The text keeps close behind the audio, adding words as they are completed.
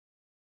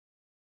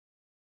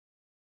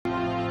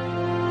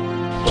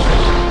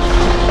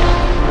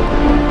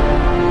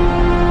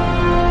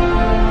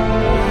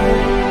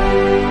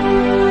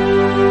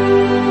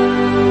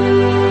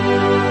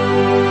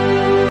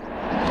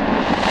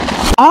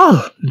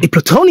all the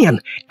Plutonian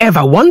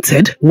ever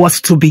wanted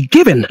was to be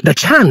given the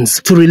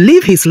chance to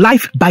relive his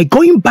life by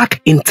going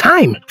back in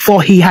time,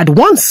 for he had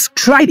once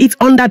tried it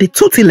under the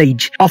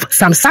tutelage of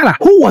Samsara,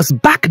 who was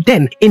back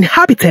then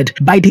inhabited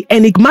by the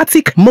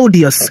enigmatic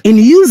Modeus, in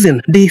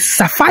using the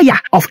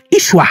sapphire of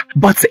Ishwa,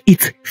 but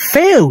it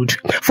failed.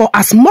 For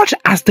as much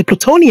as the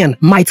Plutonian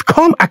might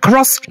come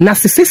across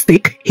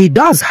narcissistic, he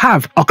does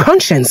have a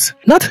conscience,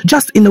 not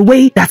just in a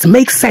way that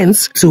makes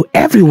sense to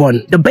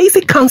everyone. The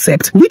basic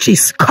concept, which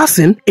is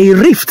causing a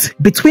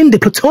rift between the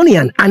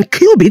Plutonian and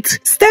Qubit,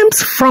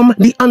 stems from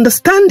the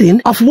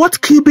understanding of what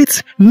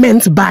Qubit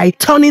meant by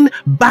turning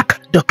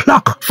back the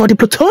clock. For the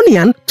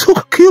Plutonian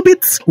took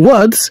Qubit's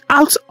words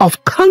out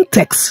of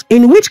context,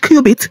 in which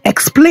Qubit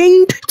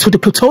explained to the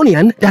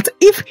Plutonian that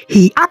if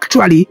he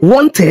actually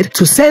wanted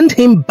to send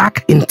him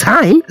back in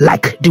time,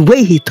 like the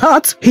way he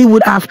thought, he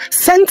would have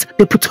sent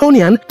the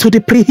Plutonian to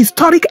the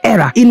prehistoric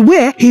era, in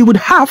where he would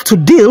have to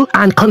deal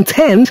and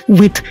contend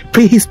with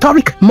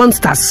prehistoric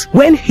monsters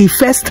when he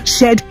first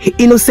shed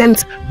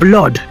innocent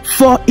blood.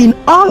 For in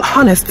all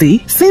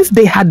honesty, since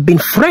they had been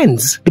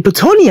friends, the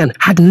Plutonian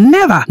had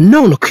never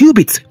known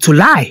Qubit to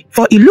lie,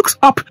 for he looks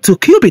up to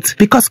Qubit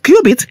because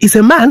Qubit is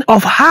a man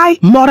of high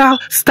moral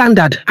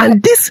standard,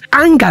 and this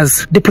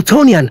angers the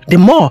Plutonian the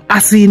more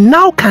as he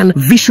now can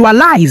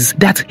visualize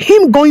that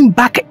him going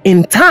back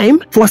in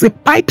time was a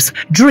pipe's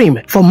dream,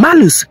 for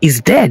Mallus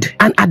is dead,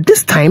 and at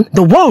this time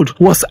the world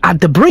was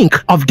at the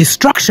brink of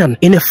destruction,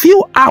 in a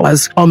few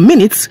hours or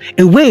minutes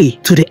away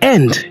to the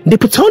end. The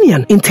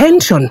Plutonian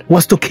intention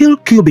was to kill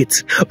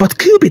Qubit, but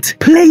Qubit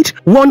played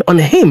one on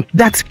him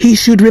that he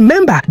should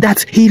remember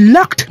that he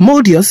locked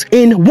Modeus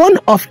in one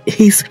of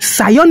his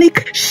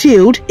psionic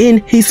shield in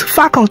his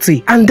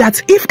faculty, and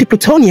that if the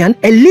Plutonian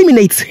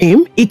eliminates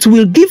him, it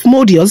will give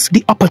Modeus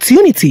the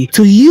opportunity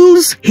to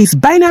use his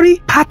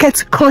binary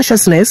packet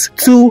consciousness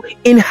to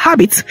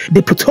inhabit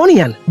the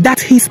Plutonian, that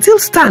he still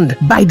stand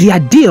by their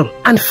deal,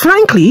 and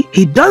frankly,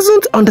 he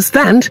doesn't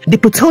understand the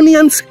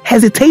Plutonian's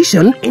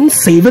hesitation in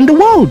saving the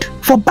world.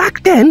 For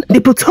back then, the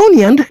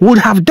Plutonian would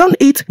have done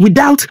it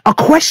without a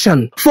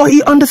question, for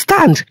he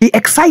understands the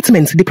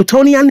excitement the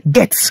Plutonian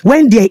gets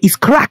when there is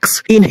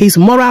cracks in his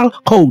moral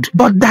code,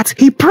 but that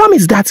he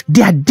promised that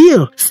their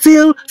deal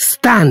still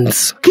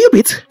stands.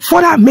 Qubit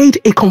further made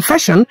a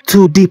confession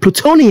to the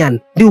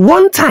Plutonian, the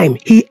one time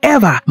he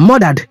ever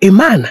murdered a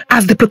man,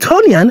 as the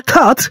Plutonian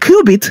thought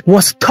Qubit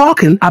was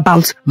talking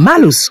about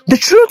Mallus. The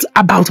truth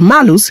about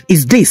Mallus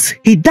is this: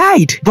 he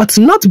died, but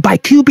not by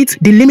Qubit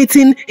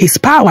delimiting his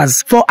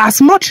powers, for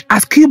as much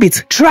as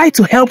Qubit tried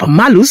to help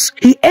Mallus,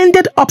 he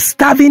ended up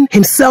starving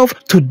himself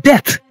to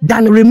death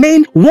than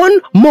remain one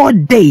more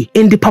day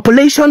in the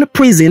population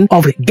prison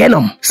of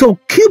Genom. So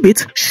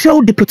Qubit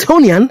showed the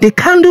Plutonian the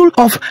candle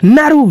of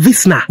Naru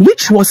Visna,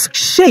 which was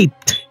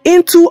shaped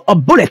into a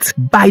bullet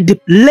by the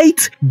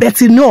late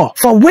Bette.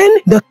 For when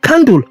the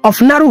candle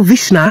of Naru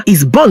Vishna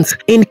is burnt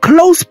in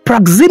close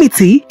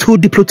proximity to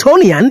the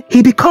Plutonian,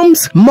 he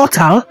becomes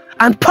mortal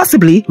and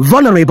possibly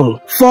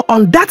vulnerable. For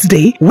on that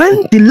day,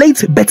 when the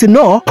late Bette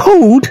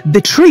pulled the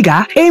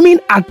trigger aiming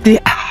at the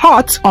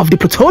heart of the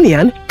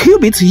Plutonian,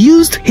 Qubit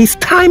used his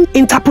time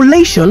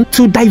interpolation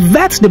to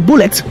divert the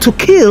bullet to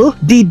kill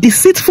the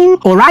deceitful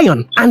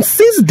Orion, and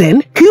since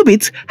then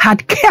Qubit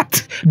had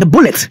kept the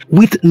bullet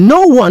with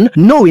no one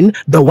knowing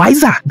the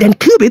wiser. Then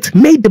Qubit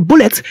made the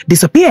bullet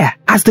disappear,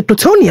 as the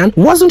Plutonian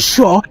wasn't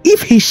sure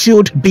if he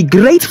should be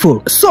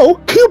grateful. So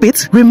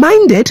Qubit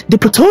reminded the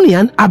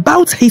Plutonian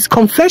about his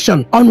confession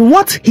on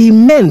what he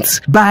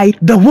meant by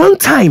the one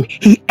time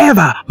he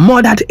ever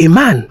murdered a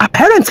man.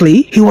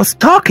 Apparently, he was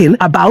talking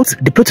about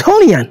the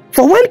Plutonian.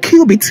 For when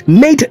Qubit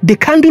made the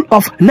candle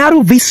of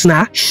Naru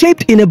Vishna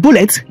shaped in a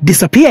bullet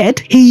disappeared,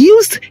 he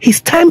used his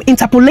time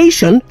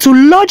interpolation to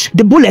lodge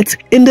the bullet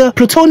in the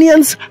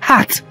Plutonian's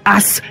heart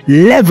as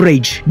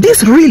leverage.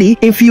 This really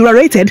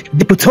infuriated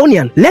the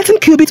Plutonian, letting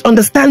Qubit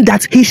understand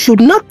that he should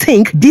not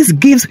think this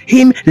gives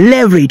him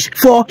leverage,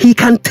 for he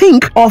can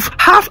think of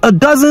half a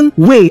dozen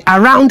ways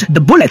around the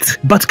bullet.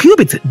 But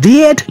Qubit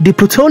dared the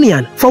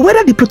Plutonian, for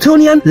whether the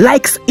Plutonian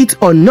likes it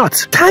or not,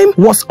 time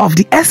was of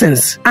the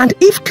essence, and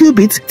if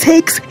Qubit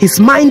takes his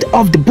mind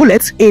off the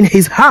bullet in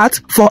his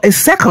heart for a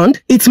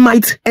second, it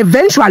might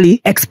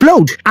eventually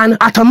explode and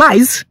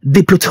atomize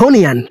the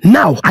Plutonian.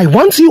 Now, I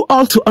want you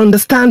all to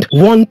understand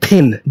one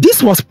thing.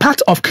 This was part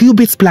of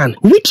Qubit's plan,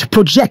 which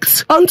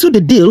projects onto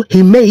the deal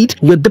he made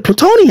with the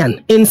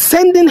Plutonian in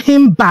sending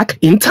him back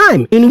in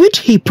time, in which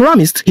he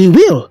promised he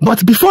will.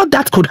 But before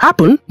that could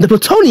happen, the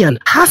Plutonian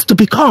has to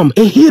become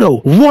a hero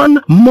one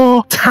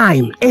more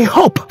time, a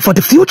hope for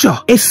the future,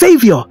 a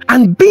savior,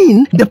 and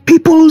being the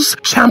people's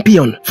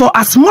champion. For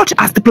as much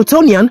as the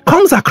Plutonian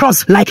comes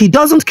across like he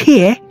doesn't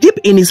care, deep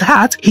in his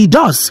heart he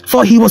does,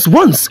 for he was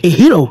once a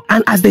hero,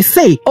 and as they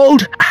say,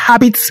 old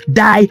habits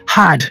die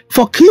hard.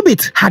 For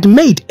Qubit Qubit had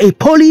made a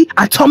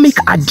polyatomic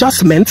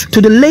adjustment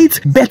to the late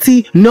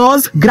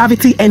Bette's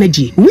gravity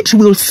energy, which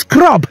will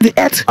scrub the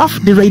Earth off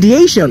the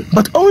radiation.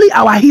 But only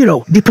our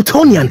hero, the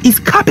Plutonian, is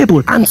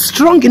capable and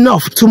strong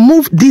enough to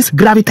move this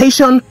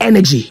gravitation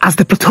energy. As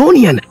the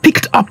Plutonian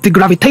picked up the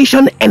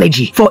gravitation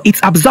energy, for its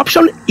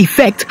absorption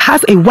effect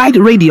has a wide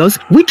radius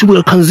which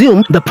will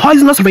consume the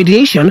poisonous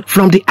radiation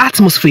from the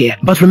atmosphere.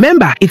 But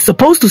remember, it's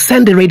supposed to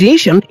send the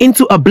radiation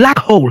into a black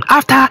hole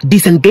after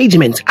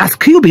disengagement, as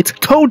Qubit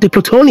told the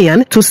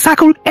Plutonian to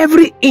circle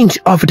every inch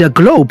of the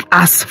globe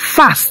as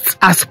fast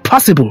as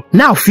possible.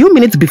 Now, few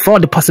minutes before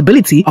the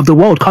possibility of the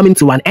world coming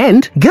to an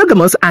end,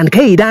 Gilgamesh and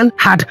Kaidan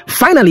had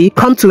finally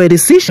come to a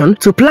decision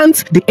to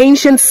plant the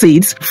ancient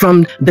seeds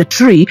from the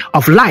tree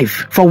of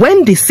life. For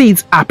when the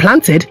seeds are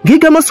planted,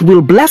 Gilgamesh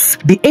will bless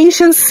the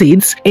ancient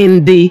seeds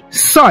in the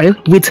soil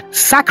with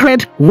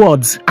sacred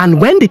words, and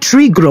when the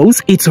tree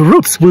grows, its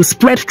roots will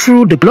spread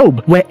through the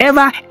globe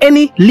wherever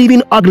any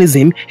living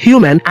organism,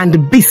 human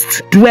and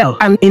beast, dwell.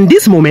 And in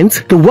this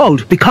moment, the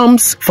world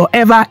becomes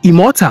forever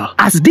immortal,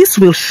 as this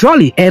will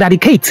surely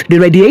eradicate the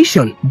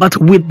radiation, but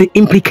with the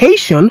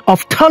implication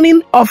of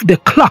turning off the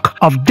clock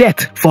of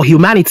death for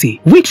humanity,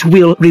 which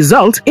will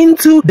result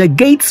into the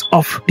gates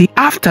of the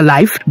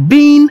afterlife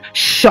being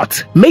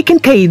shut, making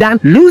Kaidan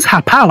lose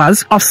her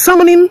powers of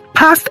summoning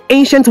past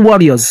ancient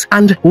warriors.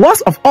 And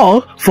worst of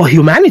all, for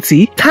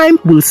humanity, time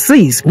will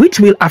cease, which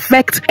will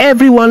affect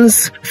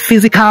everyone's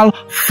physical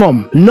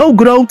form. No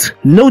growth,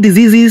 no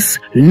diseases,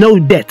 no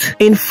death.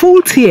 In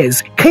full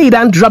tears,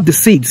 Kaidan dropped the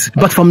seeds,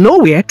 but from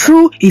nowhere,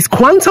 through his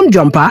quantum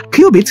jumper,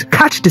 Qubit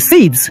catch the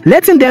seeds,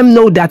 letting them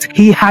know that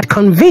he had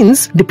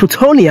convinced the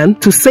Plutonian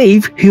to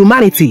save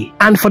humanity.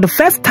 And for the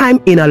first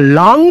time in a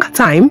long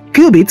time,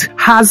 Qubit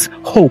has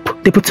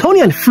hope. The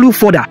Plutonian flew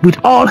further with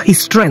all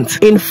his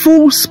strength in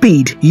full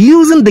speed,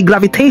 using the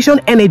gravitation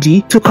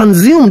energy to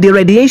consume the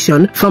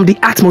radiation from the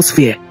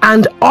atmosphere,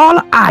 and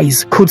all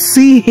eyes could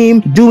see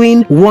him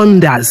doing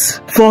wonders.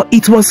 For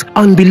it was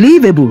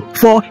unbelievable,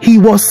 for he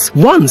was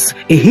once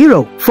a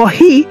hero. For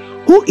he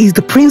who is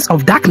the Prince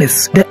of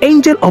Darkness, the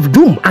Angel of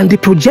Doom, and the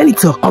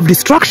progenitor of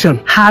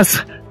destruction,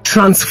 has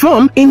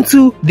transformed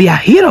into their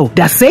hero,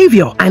 their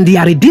savior, and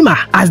their redeemer,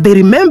 as they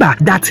remember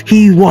that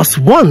he was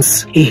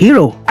once a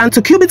hero. And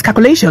to Qubit's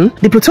calculation,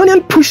 the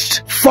Plutonian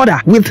pushed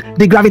further with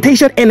the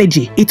gravitation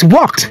energy. It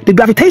worked. The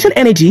gravitation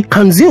energy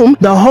consumed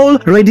the whole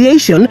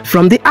radiation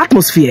from the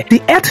atmosphere.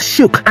 The earth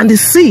shook and the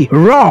sea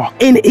roared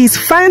in his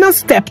final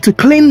step to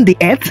clean the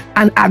earth,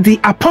 and at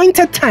the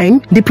appointed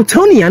time, the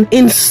Plutonian,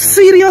 in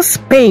serious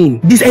pain,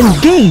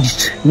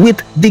 disengaged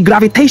with the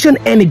gravitation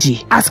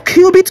energy as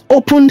Qubit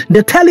opened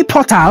the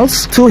teleporter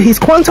to his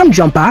quantum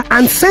jumper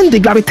and sent the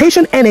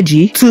gravitation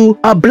energy to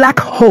a black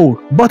hole.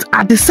 But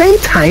at the same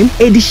time,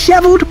 a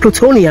disheveled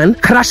Plutonian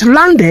crash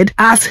landed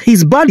as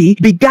his body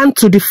began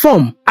to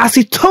deform, as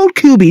he told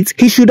Qubit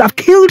he should have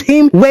killed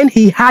him when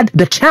he had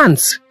the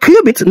chance.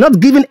 Qubit, not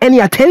giving any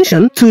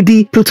attention to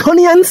the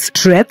Plutonian's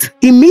threat,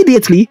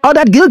 immediately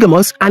ordered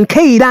Gilgamesh and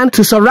Kaidan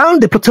to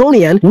surround the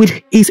Plutonian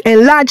with his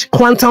enlarged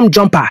quantum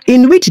jumper,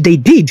 in which they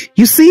did.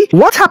 You see,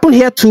 what happened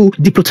here to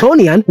the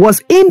Plutonian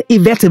was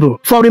inevitable.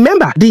 For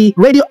remember, the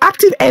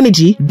radioactive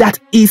energy that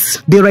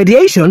is the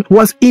radiation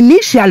was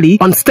initially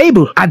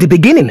unstable at the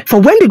beginning.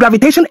 For when the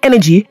gravitation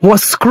energy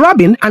was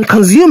scrubbing and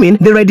consuming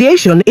the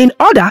radiation in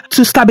order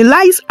to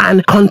stabilize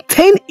and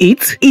contain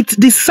it, it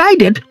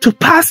decided to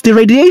pass the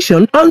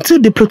radiation onto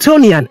the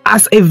Plutonian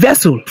as a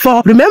vessel.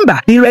 For remember,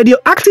 the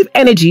radioactive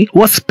energy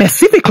was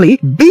specifically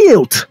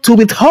built to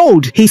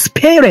withhold his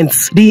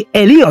parents, the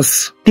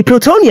Helios. The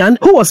Plutonian,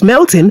 who was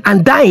melting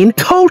and dying,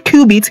 told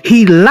Qubit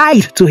he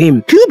lied to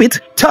him. Qubit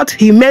thought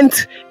he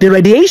meant the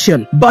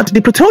radiation, but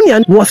the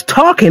Plutonian was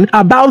talking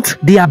about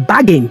their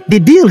bargain, the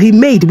deal he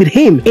made with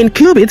him in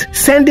Qubit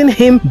sending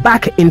him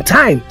back in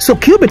time. So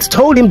Qubit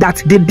told him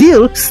that the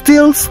deal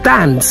still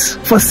stands.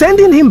 For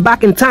sending him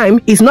back in time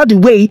is not the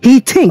way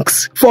he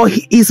thinks, for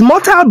his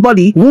mortal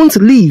body won't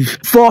live,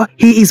 for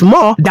he is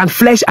more than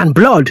flesh and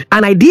blood,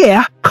 an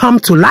idea come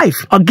to life,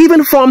 a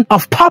given form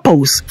of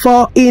purpose.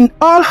 For in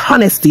all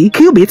honesty,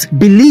 Qubit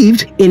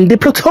believed in the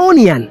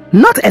Plutonian,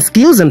 not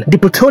excusing the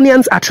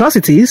Plutonian's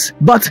atrocities,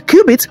 but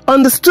Qubit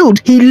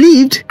understood he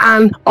lived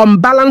an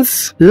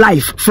unbalanced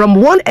life from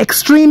one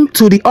extreme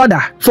to the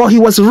other, for he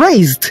was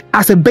raised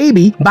as a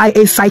baby by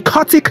a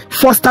psychotic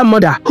foster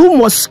mother who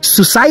was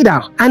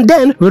suicidal, and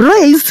then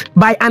raised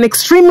by an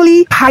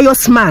extremely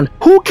pious man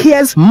who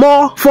cares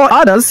more for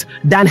others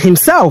than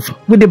himself.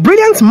 With the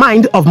brilliant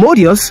mind of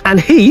Modeus and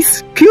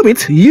his,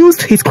 Qubit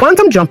used his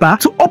quantum jumper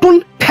to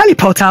open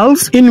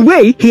teleportals in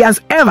way he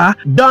has ever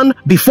done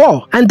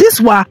before, and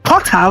these were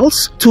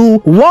portals to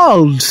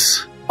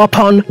worlds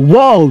upon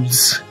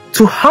worlds,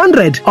 to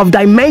hundreds of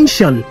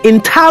dimensions in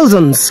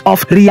thousands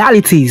of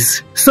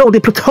realities. So the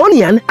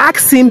Plutonian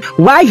asked him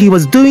why he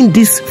was doing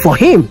this for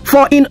him.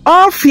 For in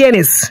all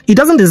fairness, he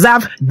doesn't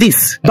deserve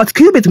this. But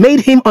Qubit made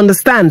him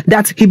understand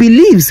that he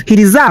believes he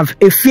deserves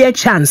a fair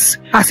chance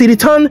as he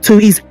returned to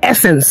his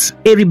essence,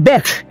 a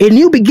rebirth, a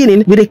new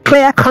beginning with a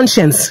clear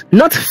conscience,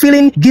 not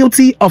feeling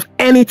guilty of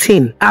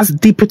anything, as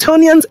the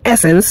Plutonian's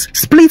essence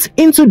split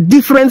into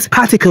different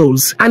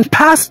particles and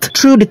passed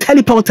through the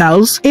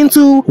teleportals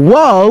into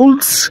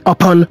worlds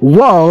upon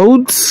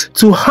worlds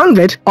to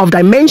hundreds of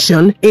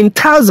dimensions in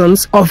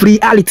thousands of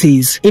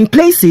realities. In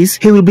places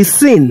he will be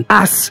seen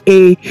as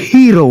a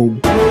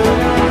hero.